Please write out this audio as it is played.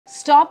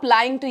Stop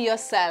lying to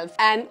yourself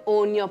and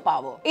own your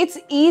power. It's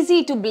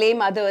easy to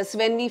blame others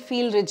when we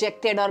feel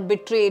rejected or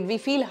betrayed. We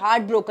feel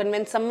heartbroken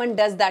when someone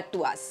does that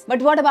to us.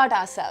 But what about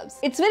ourselves?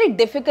 It's very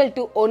difficult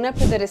to own up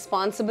to the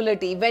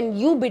responsibility when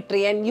you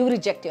betray and you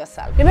reject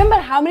yourself. Remember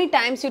how many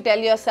times you tell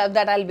yourself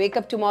that I'll wake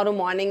up tomorrow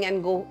morning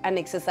and go and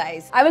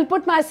exercise. I will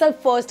put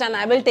myself first and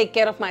I will take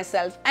care of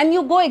myself. And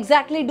you go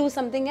exactly do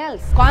something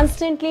else.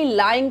 Constantly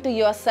lying to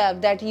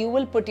yourself that you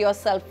will put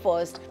yourself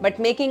first, but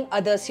making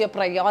others your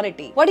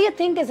priority. What do you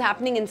think is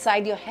happening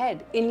inside your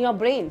head, in your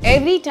brain?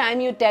 Every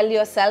time you tell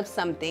yourself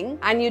something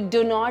and you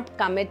do not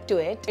commit to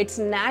it, it's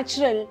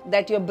natural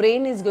that your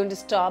brain is going to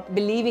stop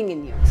believing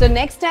in you. So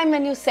next time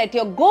when you set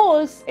your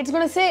goals, it's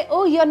going to say,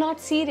 oh, you're not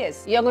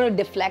serious. You're going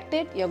to deflect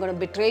it, you're going to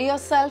betray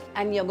yourself,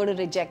 and you're going to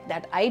reject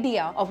that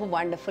idea of a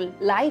wonderful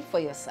life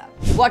for yourself.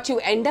 What you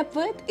end up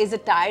with is a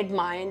tired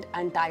mind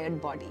and tired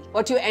body.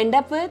 What you end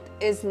up with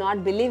is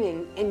not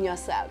believing in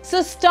yourself.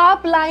 So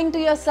stop lying to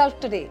yourself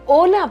today.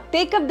 Own up,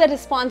 take up the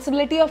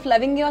responsibility of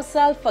loving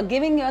yourself,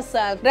 forgiving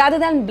yourself, rather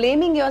than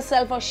blaming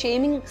yourself or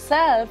shaming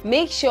yourself.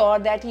 Make sure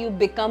that you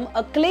become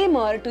a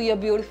claimer to your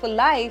beautiful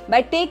life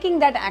by taking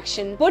that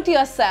action. Put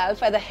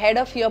yourself at the head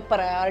of your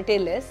priority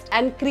list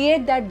and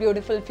create that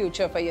beautiful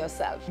future for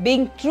yourself.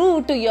 Being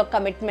true to your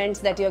commitments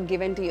that you're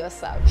given to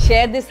yourself.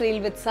 Share this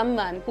reel with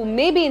someone who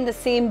may be in the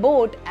same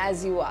boat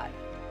as you are.